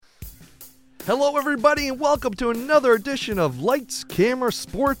Hello, everybody, and welcome to another edition of Lights, Camera,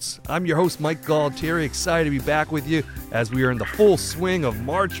 Sports. I'm your host, Mike Galtieri. Excited to be back with you as we are in the full swing of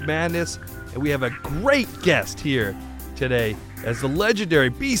March Madness, and we have a great guest here today as the legendary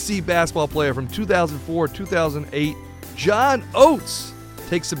BC basketball player from 2004-2008, John Oates,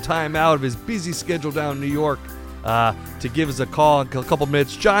 takes some time out of his busy schedule down in New York to give us a call in a couple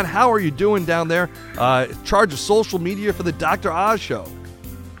minutes. John, how are you doing down there? In charge of social media for the Dr. Oz Show.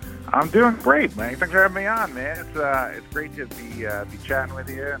 I'm doing great, man. Thanks for having me on, man. It's great to be chatting with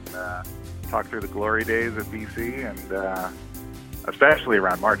you and talk through the glory days of BC, and especially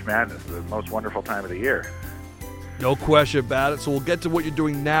around March Madness, the most wonderful time of the year. No question about it. So we'll get to what you're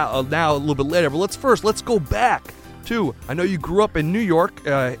doing now a little bit later. But let's go back to, I know you grew up in New York,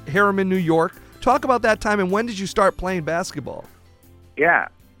 Harriman, New York. Talk about that time, and when did you start playing basketball? Yeah.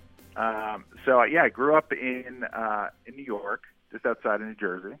 I grew up in New York, just outside of New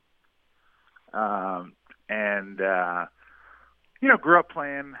Jersey. Grew up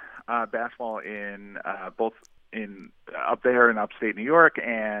playing basketball in both up there in upstate New York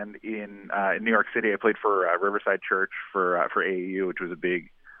and in New York City. I played for Riverside Church for AAU, which was a big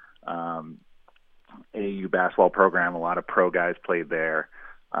AAU basketball program. A lot of pro guys played there,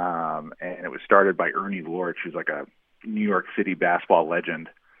 and it was started by Ernie Lorch, who's like a New York City basketball legend.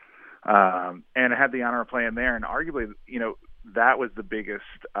 And I had the honor of playing there, and arguably, that was the biggest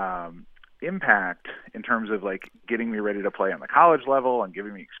impact in terms of like getting me ready to play on the college level and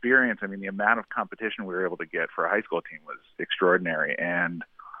giving me experience. I mean, the amount of competition we were able to get for a high school team was extraordinary. And,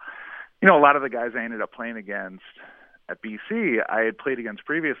 a lot of the guys I ended up playing against at BC, I had played against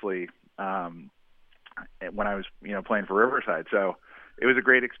previously when I was, playing for Riverside. So it was a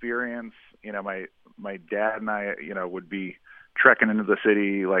great experience. My dad and I, would be trekking into the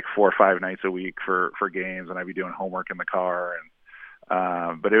city like 4 or 5 nights a week for games, and I'd be doing homework in the car.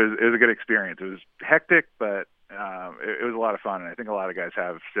 But it was a good experience. It was hectic, but it was a lot of fun, and I think a lot of guys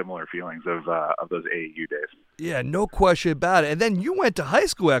have similar feelings of those AAU days. Yeah, no question about it. And then you went to high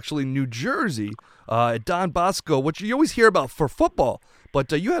school, actually, in New Jersey, at Don Bosco, which you always hear about for football. But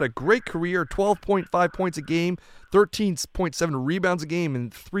you had a great career, 12.5 points a game, 13.7 rebounds a game,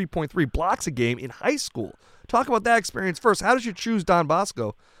 and 3.3 blocks a game in high school. Talk about that experience first. How did you choose Don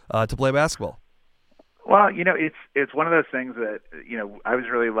Bosco to play basketball? Well, it's one of those things that, I was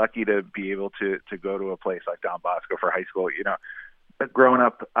really lucky to be able to go to a place like Don Bosco for high school. Growing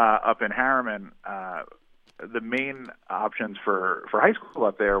up in Harriman, the main options for high school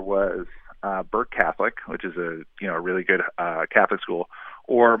up there was Burke Catholic, which is a really good Catholic school,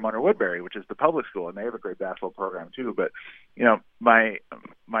 or Munner Woodbury, which is the public school, and they have a great basketball program too. But my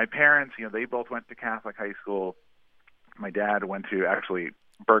parents, they both went to Catholic high school. My dad went to actually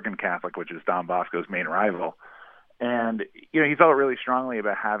Bergen Catholic, which is Don Bosco's main rival, and he felt really strongly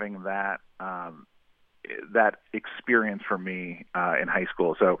about having that experience for me in high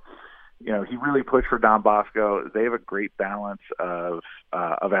school. So he really pushed for Don Bosco. They have a great balance of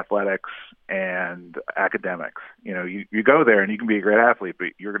athletics and academics. You go there and you can be a great athlete, but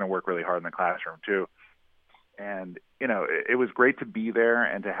you're going to work really hard in the classroom too. And it was great to be there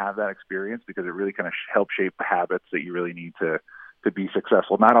and to have that experience, because it really kind of helped shape the habits that you really need to be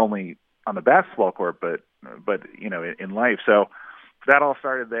successful, not only on the basketball court, but in life. So that all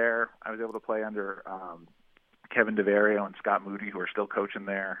started there. I was able to play under Kevin DeVario and Scott Moody, who are still coaching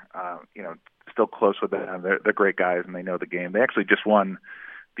there. Still close with them. They're great guys, and they know the game. They actually just won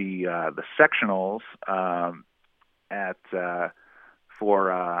the sectionals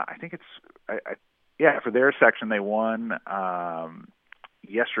for their section. They won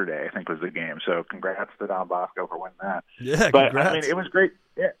yesterday, I think, was the game. So congrats to Don Bosco for winning that. Yeah, but congrats. I mean, it was great.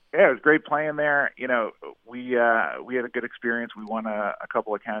 Yeah, it was great playing there. We had a good experience. We won a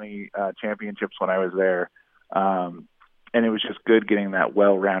couple of county championships when I was there, and it was just good getting that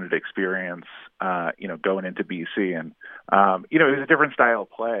well-rounded experience. Going into BC, and it was a different style of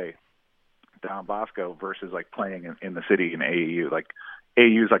play, Don Bosco, versus like playing in the city in AAU. Like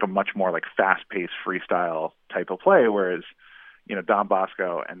AAU is like a much more like fast-paced freestyle type of play, whereas Don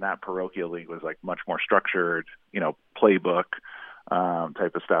Bosco and that parochial league was like much more structured, playbook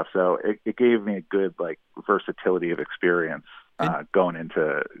type of stuff. So it gave me a good like versatility of experience going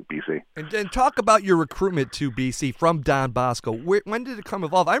into BC. And talk about your recruitment to BC from Don Bosco. When did it come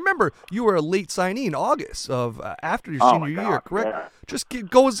evolve? I remember you were a late signee in August of after your senior year, correct? Yeah. Just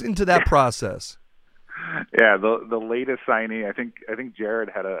goes into that process. Yeah, the latest signee. I think Jared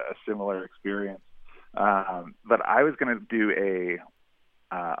had a similar experience. But I was going to do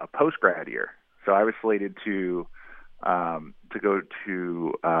a post-grad year. So I was slated to go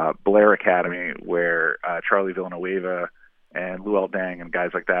to Blair Academy, where Charlie Villanueva and Luol Deng and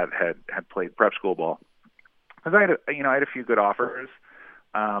guys like that had played prep school ball. Because I had a few good offers,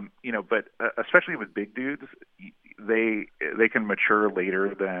 but especially with big dudes, they can mature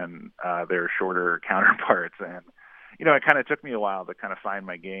later than their shorter counterparts, and it kind of took me a while to kind of find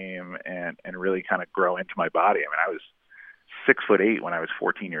my game and really kind of grow into my body. I mean, I was 6'8" when I was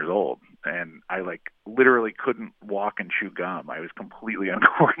 14 years old, and I literally couldn't walk and chew gum. I was completely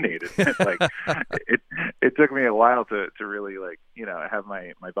uncoordinated. It took me a while to really have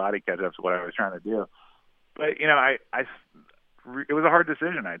my body catch up to what I was trying to do. But it was a hard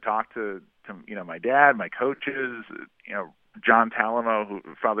decision. I talked to my dad, my coaches, John Talamo,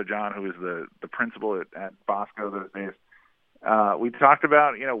 Father John, who was the principal at Bosco those days. We talked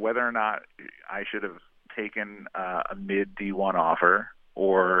about whether or not I should have taken a mid D1 offer,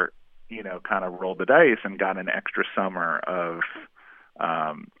 or kind of rolled the dice and got an extra summer of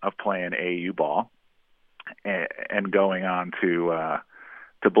playing AAU ball and going on to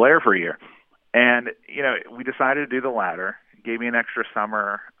Blair for a year. And we decided to do the latter. It gave me an extra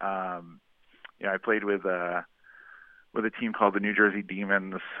summer. I played with a team called the New Jersey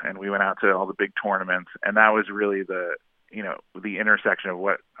Demons, and we went out to all the big tournaments, and that was really the intersection of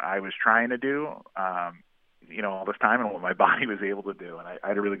what I was trying to do, all this time, and what my body was able to do. And I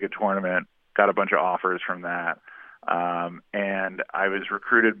had a really good tournament, got a bunch of offers from that. And I was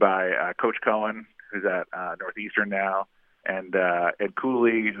recruited by Coach Cohen, who's at Northeastern now, and Ed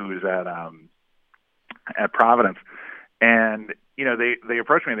Cooley, who's at Providence. And, they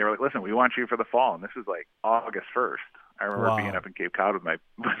approached me and they were like, listen, we want you for the fall. And this is August 1st. I remember being up in Cape Cod with my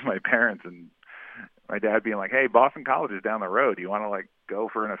parents, and my dad being like, hey, Boston College is down the road. Do you want to go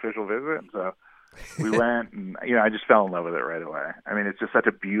for an official visit? And so we went, and, I just fell in love with it right away. I mean, it's just such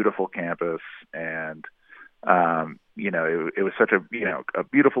a beautiful campus, and, it was such a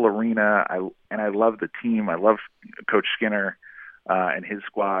beautiful arena. I love the team. I love Coach Skinner, and his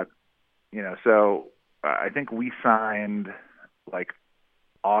squad, so I think we signed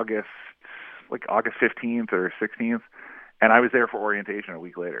August 15th or 16th, and I was there for orientation a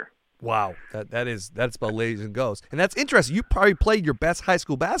week later. Wow, that's about lays and goes. And that's interesting. You probably played your best high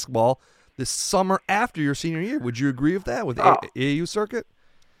school basketball this summer after your senior year. Would you agree with that, with the AAU circuit?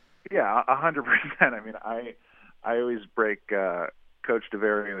 Yeah, 100%. I mean, I always break Coach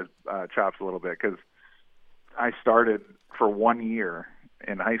DeVarion's chops a little bit, because I started for 1 year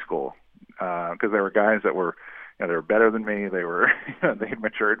in high school, because there were guys that were they were better than me. They were they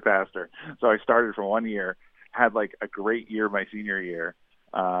matured faster. So I started for 1 year, had a great year my senior year,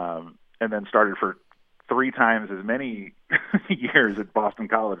 and then started for 3 times as many years at Boston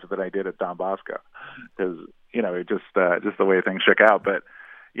College that I did at Don Bosco, because it just the way things shook out. But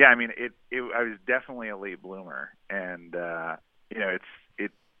yeah, I mean, I was definitely a late bloomer, and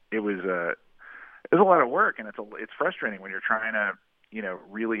it was a lot of work, and it's frustrating when you're trying to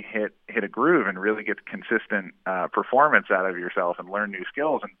really hit a groove and really get consistent performance out of yourself and learn new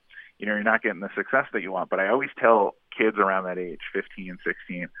skills, and you're not getting the success that you want. But I always tell kids around that age, 15,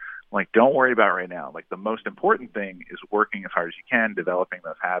 16, don't worry about right now. The most important thing is working as hard as you can, developing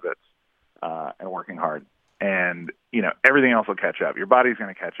those habits, and working hard. And, everything else will catch up. Your body's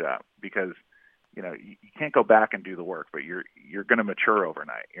going to catch up, because, you can't go back and do the work, but you're going to mature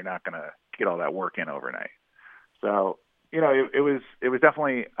overnight. You're not going to get all that work in overnight. So, it was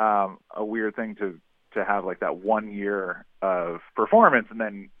definitely a weird thing to have that 1 year of performance, and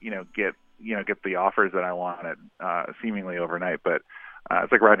then, get the offers that I wanted seemingly overnight. But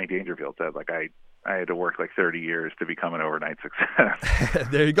it's like Rodney Dangerfield said, I had to work 30 years to become an overnight success.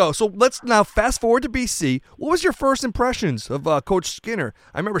 There you go. So let's now fast forward to BC. What was your first impressions of Coach Skinner?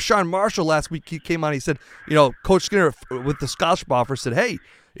 I remember Sean Marshall last week, he came on, he said, Coach Skinner with the scholarship offer said, hey,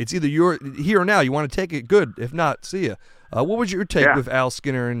 it's either you're here or now. You want to take it, good. If not, see ya. What was your take with Al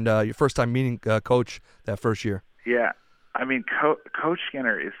Skinner and your first time meeting Coach that first year? Yeah. I mean, Coach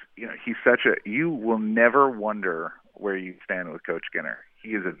Skinner is, he's you will never wonder where you stand with Coach Skinner.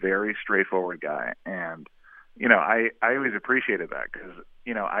 He is a very straightforward guy. And, I always appreciated that, because,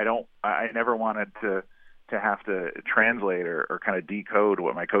 I never wanted to have to translate or kind of decode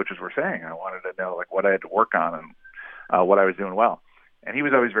what my coaches were saying. I wanted to know what I had to work on and what I was doing well. And he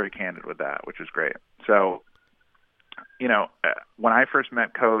was always very candid with that, which was great. So, when I first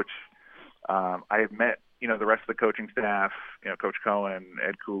met Coach, I had met, the rest of the coaching staff, Coach Cohen,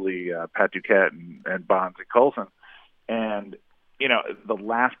 Ed Cooley, Pat Duquette, and Bonzi Colson. And, the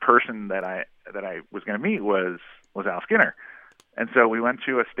last person that I was going to meet was Al Skinner. And so we went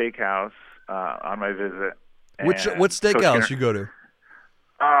to a steakhouse on my visit. What steakhouse you go to?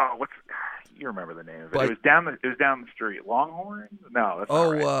 You remember the name of it? It was down the street. Longhorn? No, that's not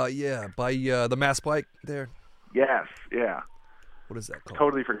right. Yeah, by the Mass Pike there. Yes, yeah. What is that called?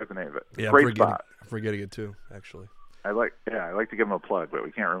 Totally forget the name of it. Yeah, Great spot. I'm forgetting it too, actually. I like to give him a plug, but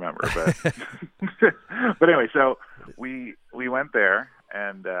we can't remember. But but anyway, so we went there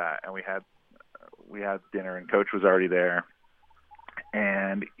and we had dinner, and Coach was already there,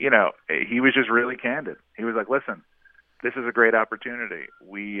 and he was just really candid. He was like, "Listen, this is a great opportunity.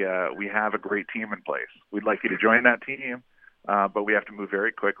 We have a great team in place. We'd like you to join that team, but we have to move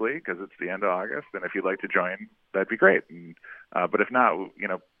very quickly because it's the end of August. And if you'd like to join, that'd be great. And, but if not,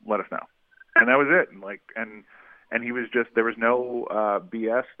 let us know." And that was it. And he was just, there was no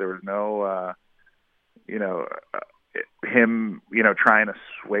BS. There was no him trying to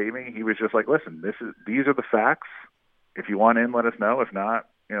sway me. He was just like, "Listen, these are the facts. If you want in, let us know. If not,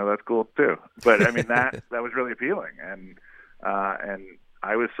 that's cool too." But I mean, that was really appealing, and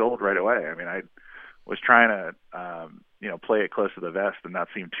I was sold right away. I mean, I was trying to play it close to the vest and not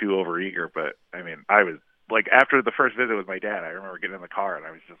seem too overeager, but I mean, I was like, after the first visit with my dad, I remember getting in the car and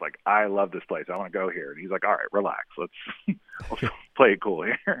I was just like, "I love this place. I want to go here." And he's like, "All right, relax. Let's play it cool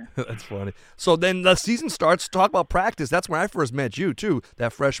here." That's funny. So then the season starts. Talk about practice. That's when I first met you too,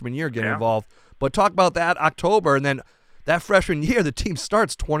 that freshman year, getting involved. But talk about that October, and then that freshman year, the team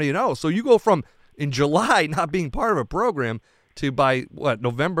starts 20-0. So you go from in July not being part of a program to by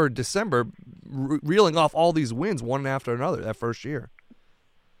November, December, reeling off all these wins one after another that first year.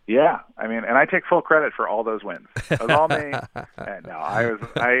 Yeah, I mean, and I take full credit for all those wins. It was all me. And no, I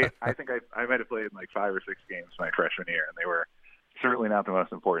think I might have played in like 5 or 6 games my freshman year, and they were certainly not the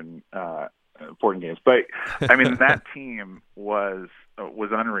most important games. But I mean, that team was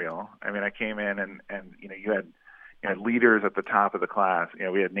unreal. I mean, I came in and you had leaders at the top of the class.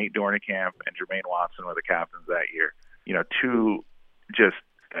 We had Nate Dornekamp and Jermaine Watson were the captains that year. Two just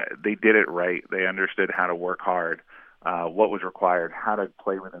they did it right. They understood how to work hard. What was required, how to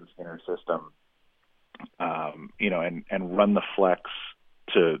play within Skinner's system, and run the flex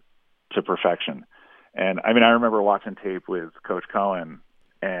to perfection. And I mean, I remember watching tape with Coach Cohen,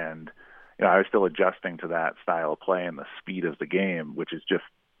 and I was still adjusting to that style of play and the speed of the game, which is just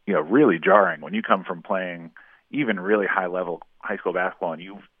really jarring when you come from playing even really high level high school basketball and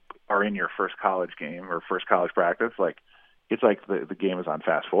you are in your first college game or first college practice. Like, it's like the game is on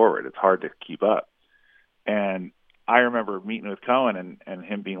fast forward. It's hard to keep up. And I remember meeting with Cohen and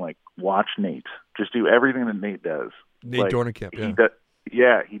him being like, "Watch Nate. Just do everything that Nate does." Nate Dornekamp,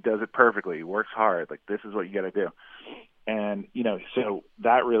 he does it perfectly. He works hard. Like, this is what you got to do. And, so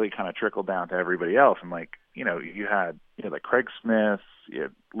that really kind of trickled down to everybody else. And like, you had, like Craig Smith, you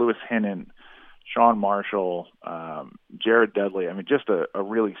had Lewis Hinnon, Sean Marshall, Jared Dudley. I mean, just a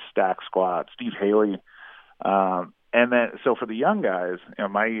really stacked squad. Steve Haley. And then, so for the young guys,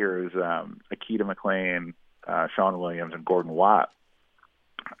 my year is Akita McLean, Sean Williams, and Gordon Watt.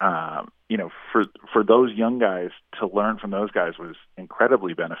 For those young guys to learn from those guys was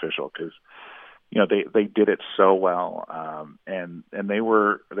incredibly beneficial because, they did it so well, and they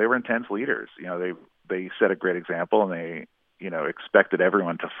were intense leaders. They set a great example, and they expected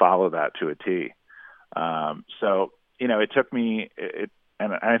everyone to follow that to a T. So it took me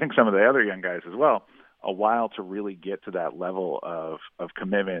and I think some of the other young guys as well, a while to really get to that level of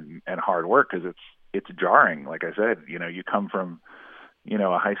commitment and hard work, because it's jarring. Like I said, you come from,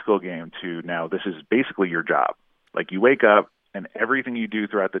 a high school game to now this is basically your job. Like, you wake up and everything you do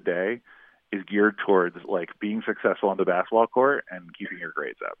throughout the day is geared towards like being successful on the basketball court and keeping your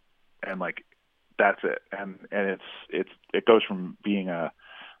grades up. And like, that's it. And it goes from being a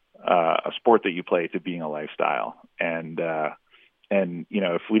sport that you play to being a lifestyle. And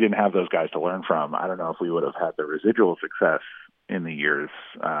if we didn't have those guys to learn from, I don't know if we would have had the residual success in the years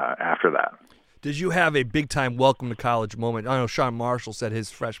after that. Did you have a big-time welcome to college moment? I know Sean Marshall said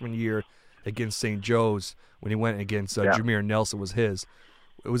his freshman year against St. Joe's when he went against Jameer Nelson was his.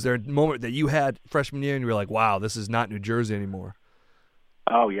 Was there a moment that you had freshman year and you were like, "Wow, this is not New Jersey anymore"?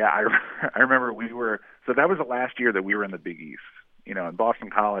 Oh, yeah. I remember so that was the last year that we were in the Big East. In Boston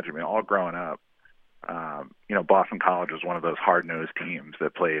College, I mean, all growing up, Boston College was one of those hard-nosed teams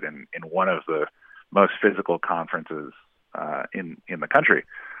that played in one of the most physical conferences in the country.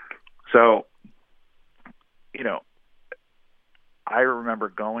 So, I remember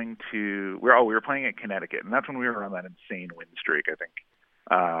going to we were playing at Connecticut, and that's when we were on that insane win streak. I think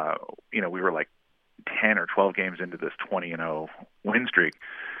we were like 10 or 12 games into this 20-0 win streak,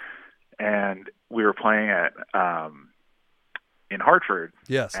 and we were playing at in Hartford.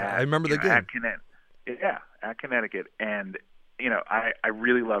 Yes, I remember the game. At Connecticut, and I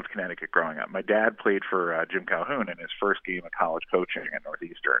really loved Connecticut growing up. My dad played for Jim Calhoun in his first game of college coaching at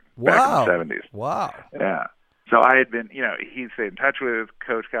Northeastern back in the 70s. Wow. Yeah. So I had been, he stayed in touch with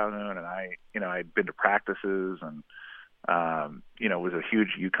Coach Calhoun, and I'd been to practices and, was a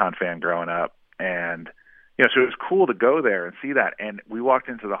huge UConn fan growing up. And, so it was cool to go there and see that. And we walked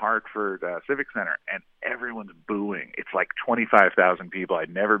into the Hartford Civic Center, and everyone's booing. It's like 25,000 people.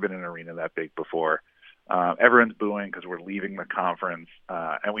 I'd never been in an arena that big before. Everyone's booing because we're leaving the conference,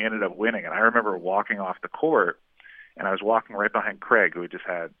 and we ended up winning. And I remember walking off the court, and I was walking right behind Craig, who had just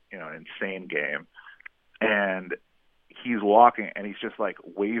had, an insane game. And he's walking, and he's just like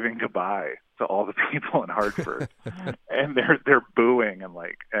waving goodbye to all the people in Hartford, and they're booing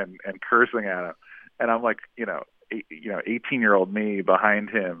and cursing at him. And I'm like, 18-year-old me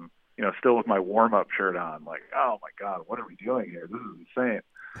behind him, still with my warm-up shirt on, like, oh my God, what are we doing here? This is insane.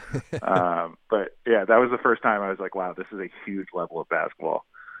 But yeah, that was the first time I was like, wow, this is a huge level of basketball.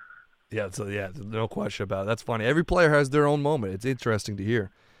 Yeah, no question about it. That's funny. Every player has their own moment. It's interesting to hear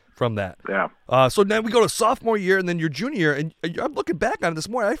from that. Yeah. So now we go to sophomore year and then your junior year, and I'm looking back on it this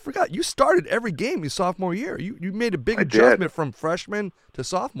morning. I forgot you started every game your sophomore year. You made a big adjustment from freshman to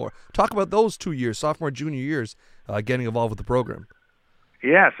sophomore. Talk about those 2 years, sophomore, junior years, getting involved with the program.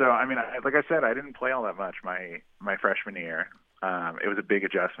 Yeah. So I mean, like I said, I didn't play all that much my freshman year. It was a big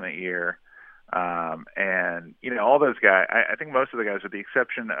adjustment year, and all those guys. I think most of the guys, with the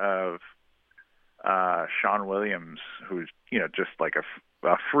exception of Sean Williams, who's just like a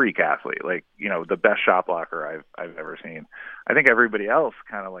freak athlete, like the best shot blocker I've ever seen. I think everybody else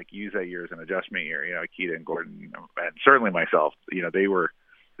kind of like used that year as an adjustment year. Akita and Gordon, and certainly myself. They were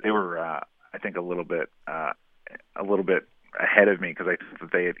I think a little bit ahead of me, because I think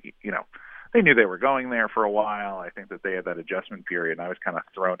that they had they knew they were going there for a while. I think that they had that adjustment period, and I was kind of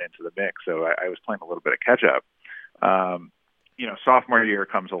thrown into the mix, so I was playing a little bit of catch up. Sophomore year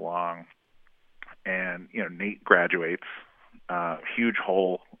comes along, and Nate graduates. Huge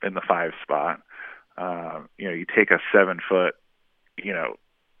hole in the 5 spot. You take a 7-foot,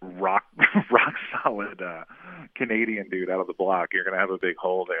 rock solid Canadian dude out of the block, you're going to have a big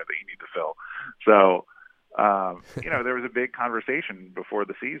hole there that you need to fill. So, there was a big conversation before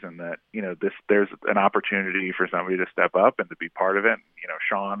the season that, there's an opportunity for somebody to step up and to be part of it.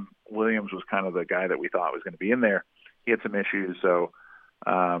 Sean Williams was kind of the guy that we thought was going to be in there. He had some issues. So,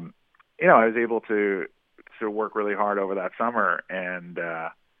 I was able to work really hard over that summer and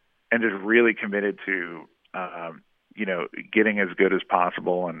just really committed to, getting as good as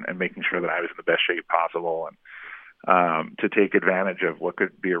possible and making sure that I was in the best shape possible and to take advantage of what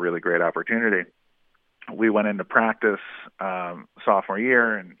could be a really great opportunity. We went into practice sophomore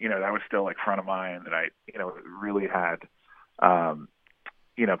year, and, that was still like front of mind, and I, really had, kind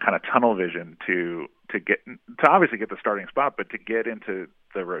of tunnel vision to obviously get the starting spot, but to get into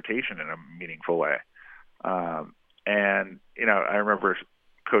the rotation in a meaningful way. I remember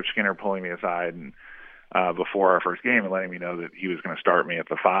Coach Skinner pulling me aside and before our first game and letting me know that he was going to start me at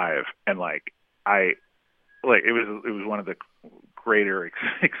the 5. And it was one of the greater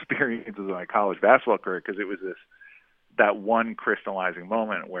experiences of my college basketball career, because it was that one crystallizing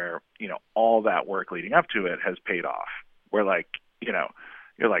moment where, all that work leading up to it has paid off. Where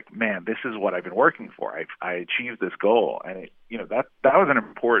you're like, man, this is what I've been working for. I achieved this goal. And that was an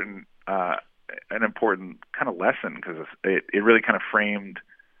important kind of lesson, because it really kind of framed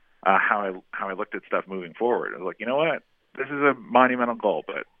how I looked at stuff moving forward. I was like, you know what, this is a monumental goal,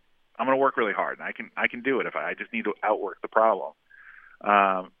 but I'm going to work really hard, and I can do it if I just need to outwork the problem.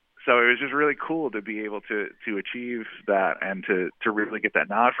 So it was just really cool to be able to achieve that and to really get that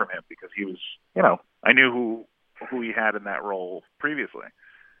nod from him, because he was, I knew who he had in that role previously.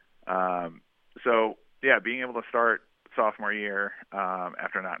 So yeah, being able to start sophomore year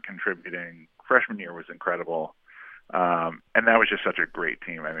after not contributing freshman year was incredible. And that was just such a great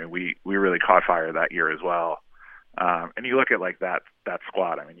team. I mean, we really caught fire that year as well. And you look at that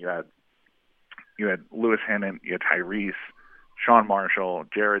squad. I mean, you had Lewis Hennant, you had Tyrese, Sean Marshall,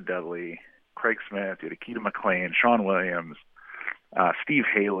 Jared Dudley, Craig Smith, you had Akita McLean, Sean Williams, Steve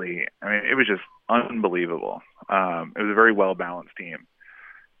Haley. I mean, it was just unbelievable. It was a very well-balanced team.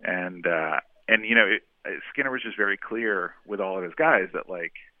 And Skinner was just very clear with all of his guys that,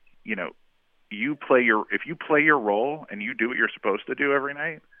 if you play your role and you do what you're supposed to do every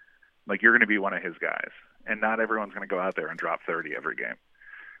night, you're going to be one of his guys, and not everyone's going to go out there and drop 30 every game.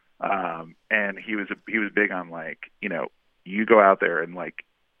 And he was big on you go out there and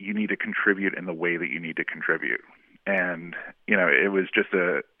you need to contribute in the way that you need to contribute. And, it was just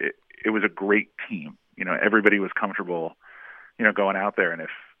it was a great team. Everybody was comfortable, going out there. And if,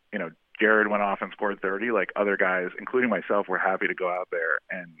 Jared went off and scored 30, other guys, including myself, were happy to go out there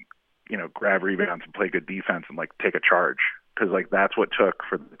and, grab rebounds and play good defense and take a charge. because like that's what took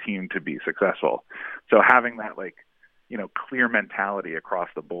for the team to be successful. So having that like, you know, clear mentality across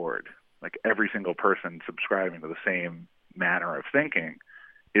the board, like every single person subscribing to the same manner of thinking,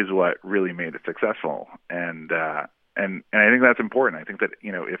 is what really made it successful. And I think that's important. I think that,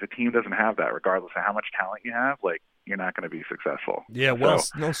 you know, if a team doesn't have that, regardless of how much talent you have, like, you're not going to be successful. Yeah, well,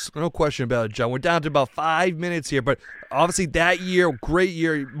 no question about it, John. We're down to about 5 minutes here, but obviously that year, great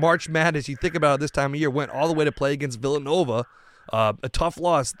year, March Madness, you think about it this time of year, went all the way to play against Villanova, a tough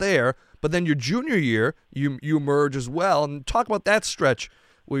loss there, but then your junior year, you emerge as well. And talk about that stretch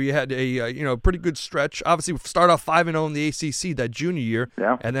where you had a pretty good stretch. Obviously, start off 5-0 in the ACC that junior year,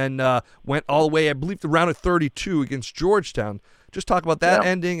 and then went all the way, I believe, to round of 32 against Georgetown. Just talk about that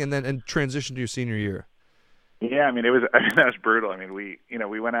ending and transition to your senior year. Yeah, I mean, that was brutal. I mean, we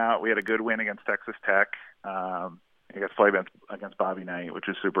went out, we had a good win against Texas Tech. I guess play against Bobby Knight, which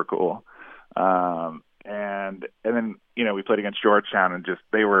is super cool. And then, you know, we played against Georgetown, and just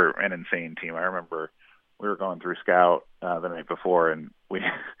they were an insane team. I remember we were going through scout the night before, and we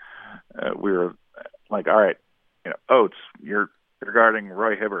were like, all right, you know, Oates, you're guarding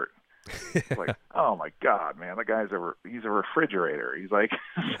Roy Hibbert. Like, oh my God, man, the guy's he's a refrigerator. He's like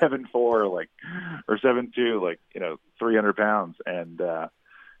 7'4", like, or 7'2", like, you know, 300 pounds, and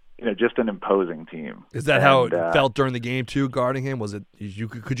you know, just an imposing team. Is that how it felt during the game too, guarding him? Was it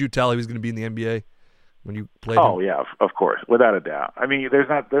could you tell he was going to be in the NBA when you played him? Oh yeah, of course, without a doubt. I mean, there's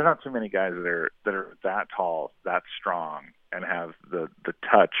not too many guys that are that tall, that strong, and have the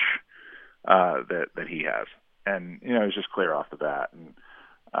touch that he has. And, you know, it was just clear off the bat.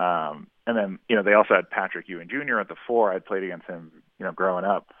 And then, you know, they also had Patrick Ewing Jr. at the 4. I'd played against him, you know, growing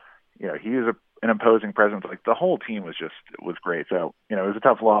up. You know, he was an imposing presence. Like, the whole team was great. So, you know, it was a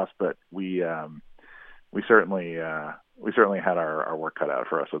tough loss, but we certainly had our work cut out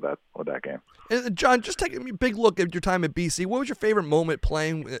for us with that game. And John, just taking a big look at your time at BC, what was your favorite moment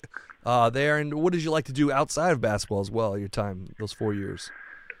playing there, and what did you like to do outside of basketball as well? Your time, those 4 years.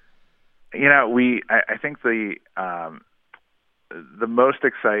 You know, I think the most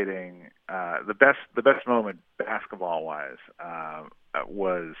exciting, the best moment basketball wise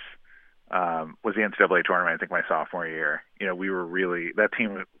was the NCAA tournament. I think my sophomore year. You know, that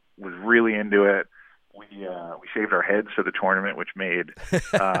team was really into it. We shaved our heads for the tournament, which made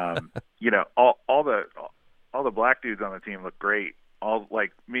you know, all the black dudes on the team look great. All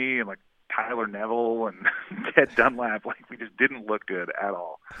like me and like Tyler Neville and Ted Dunlap, like we just didn't look good at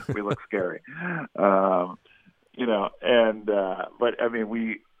all. We looked scary. You know, and but I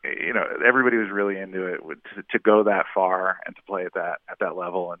mean, you know, everybody was really into it. To go that far and to play at that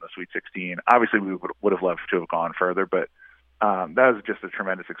level in the Sweet 16. Obviously, we would have loved to have gone further, but that was just a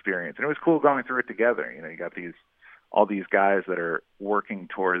tremendous experience, and it was cool going through it together. You know, you got all these guys that are working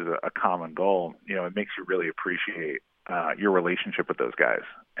towards a common goal. You know, it makes you really appreciate your relationship with those guys,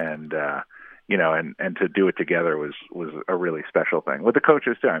 and you know, and to do it together was a really special thing with the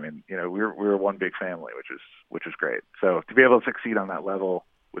coaches too. I mean, you know, we were one big family, which is great. So to be able to succeed on that level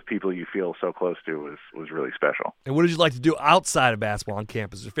with people you feel so close to was really special. And what did you like to do outside of basketball on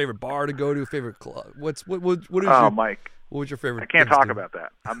campus? Your favorite bar to go to? Favorite club? Mike, what was your favorite? I can't talk about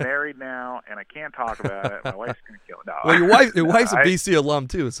that. I'm married now, and I can't talk about it. My wife's gonna kill it. No. Well, your wife's a BC alum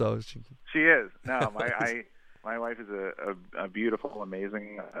too, so she is. No, my wife is a beautiful,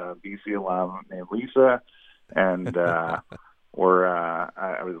 amazing BC alum named Lisa, and I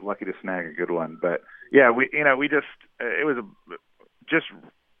was lucky to snag a good one. But yeah, it was just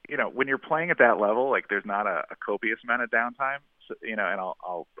you know, when you're playing at that level, like there's not a copious amount of downtime. So, you know, and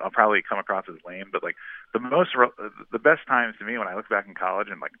I'll probably come across as lame, but like the best times to me when I look back in college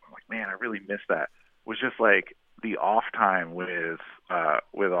and like I'm like, man, I really miss that, was just like the off time with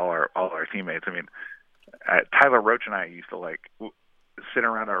all our teammates. I mean, Tyler Roach and I used to like sit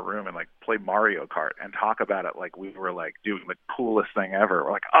around our room and like play Mario Kart and talk about it like we were like doing the coolest thing ever.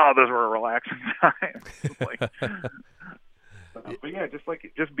 We're like, oh, those were relaxing times. Like, but yeah,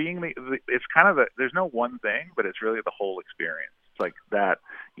 just being it's kind of there's no one thing, but it's really the whole experience. It's like that,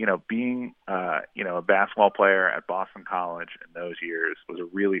 you know, being you know, a basketball player at Boston College in those years was a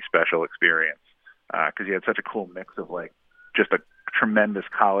really special experience because you had such a cool mix of like just a tremendous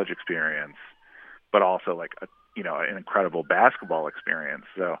college experience, but also like you know, an incredible basketball experience.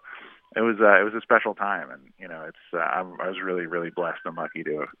 So it was a special time, and you know, I was really, really blessed and lucky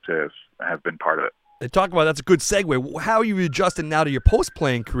to have been part of it. Talk about that's a good segue. How are you adjusting now to your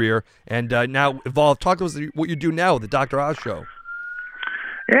post-playing career and now evolve? Talk to us what you do now with the Dr. Oz Show.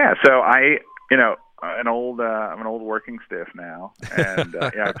 Yeah, so I'm an old working stiff now, and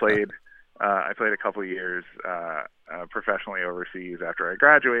yeah, I played a couple of years professionally overseas after I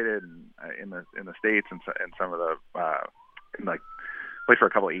graduated, and in the States and some of the like played for a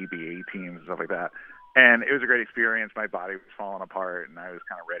couple of ABA teams and stuff like that. And it was a great experience. My body was falling apart, and I was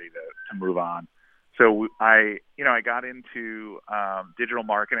kind of ready to move on. So I got into digital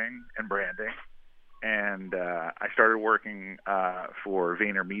marketing and branding, and I started working for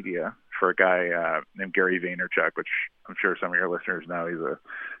VaynerMedia for a guy named Gary Vaynerchuk, which I'm sure some of your listeners know. He's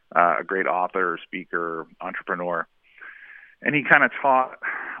a great author, speaker, entrepreneur. And he kind of taught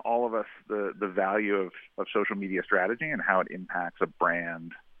all of us the value of social media strategy and how it impacts a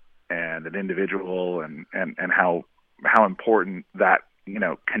brand and an individual, and how important that,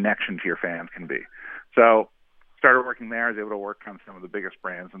 connection to your fans can be. So started working there. I was able to work on some of the biggest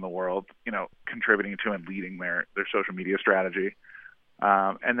brands in the world, contributing to and leading their social media strategy.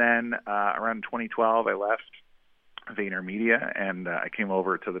 And then around 2012, I left VaynerMedia, and I came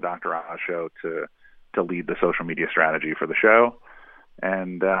over to the Dr. Oz show to lead the social media strategy for the show.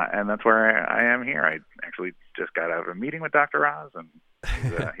 And that's where I am here. I actually just got out of a meeting with Dr. Oz, and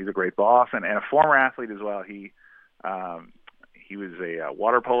he's a great boss and a former athlete as well. He was a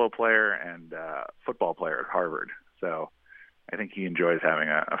water polo player and football player at Harvard. So I think he enjoys having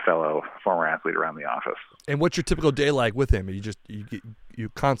a fellow former athlete around the office. And what's your typical day like with him? Are you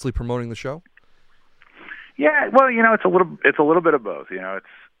constantly promoting the show? Yeah, well, it's a little bit of both.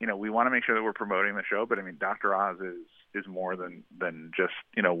 We want to make sure that we're promoting the show, but I mean, Dr. Oz is more than just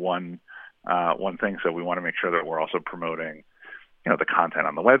one thing. So we want to make sure that we're also promoting, the content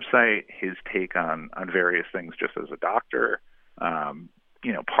on the website, his take on various things, just as a doctor, our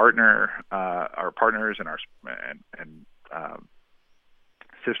partners and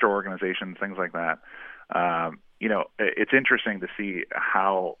sister organizations, things like that. It's interesting to see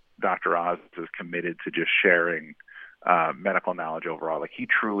how Dr. Oz is committed to just sharing medical knowledge overall. Like, he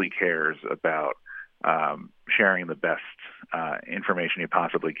truly cares about sharing the best information he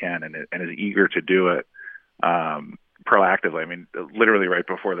possibly can, and is eager to do it proactively. I mean, literally right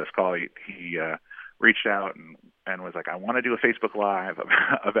before this call, he reached out and was like, I want to do a Facebook Live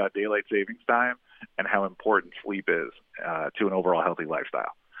about daylight savings time and how important sleep is to an overall healthy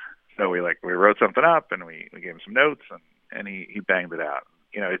lifestyle. So we wrote something up, and we gave him some notes, and he banged it out.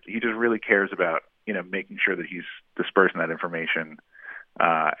 He just really cares about, making sure that he's dispersing that information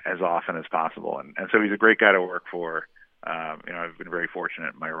as often as possible. And so he's a great guy to work for. I've been very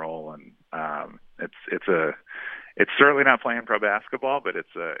fortunate in my role, and it's certainly not playing pro basketball, but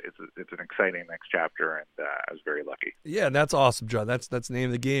it's an exciting next chapter, and I was very lucky. Yeah, and that's awesome, John. That's the name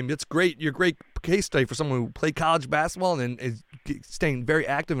of the game. It's great. You're a great case study for someone who played college basketball and is staying very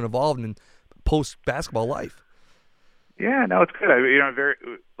active and involved in post-basketball life. Yeah, no, it's good.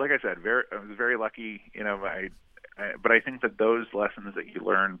 Like I said, I was very lucky. But I think that those lessons that you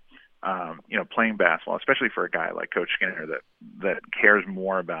learn, playing basketball, especially for a guy like Coach Skinner that cares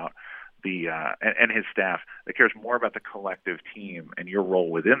more about and his staff, that cares more about the collective team and your role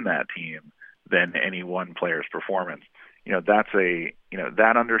within that team than any one player's performance. That's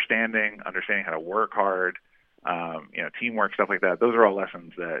that understanding how to work hard, teamwork, stuff like that. Those are all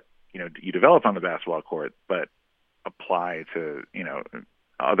lessons that, you develop on the basketball court, but apply to,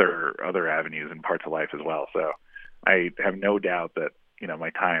 other avenues and parts of life as well. So I have no doubt that, my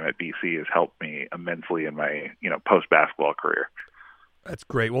time at BC has helped me immensely in my, post-basketball career. That's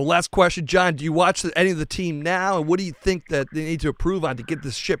great. Well, last question, John. Do you watch any of the team now, and what do you think that they need to improve on to get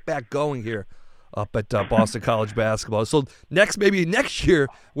this ship back going here up at Boston College basketball? So maybe next year,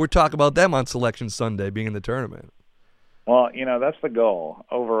 we're talking about them on Selection Sunday being in the tournament. Well, that's the goal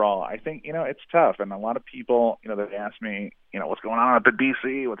overall. I think, it's tough. And a lot of people, they ask me, what's going on up at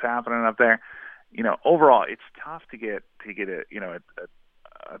BC, what's happening up there. Overall, it's tough to get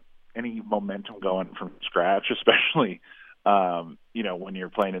any momentum going from scratch, especially, when you're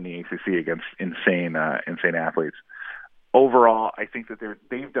playing in the ACC against insane athletes. Overall, I think that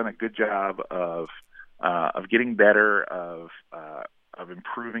they've done a good job of getting better, of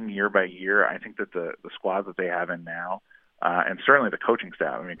improving year by year. I think that the squad that they have in now, and certainly the coaching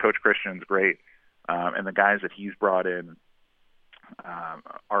staff. I mean, Coach Christian's great, and the guys that he's brought in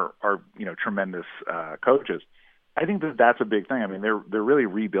are tremendous coaches. I think that that's a big thing. I mean, they're really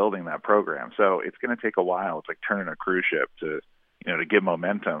rebuilding that program, so it's going to take a while. It's like turning a cruise ship to get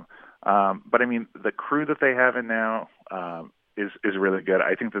momentum. But I mean, the crew that they have in now is really good.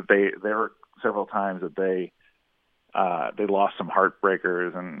 I think that there were several times that they lost some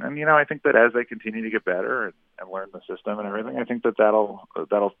heartbreakers, and I think that as they continue to get better and learn the system and everything, I think that'll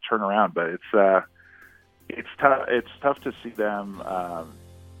turn around. But it's tough. It's tough to see them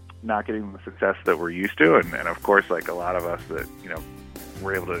not getting the success that we're used to, and of course, like a lot of us that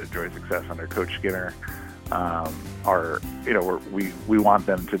were able to enjoy success under Coach Skinner, we want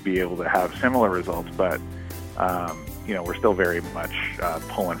them to be able to have similar results. But we're still very much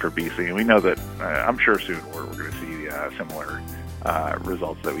pulling for BC, and we know that I'm sure soon we're going to see similar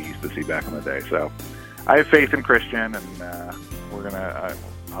results that we used to see back in the day. So I have faith in Christian, and I'm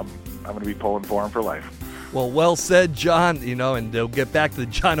going to be pulling for him for life. Well said, John. And they'll get back to the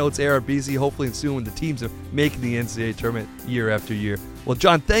John Oates era of BC hopefully soon when the teams are making the NCAA tournament year after year. Well,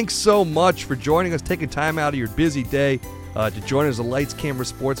 John, thanks so much for joining us, taking time out of your busy day to join us on the Lights Camera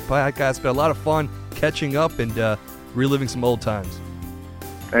Sports podcast. It's been a lot of fun catching up and reliving some old times.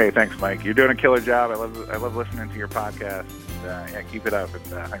 Hey, thanks, Mike. You're doing a killer job. I love listening to your podcast. Keep it up, and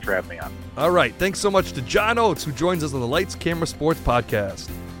thanks for having me on. All right. Thanks so much to John Oates, who joins us on the Lights Camera Sports podcast.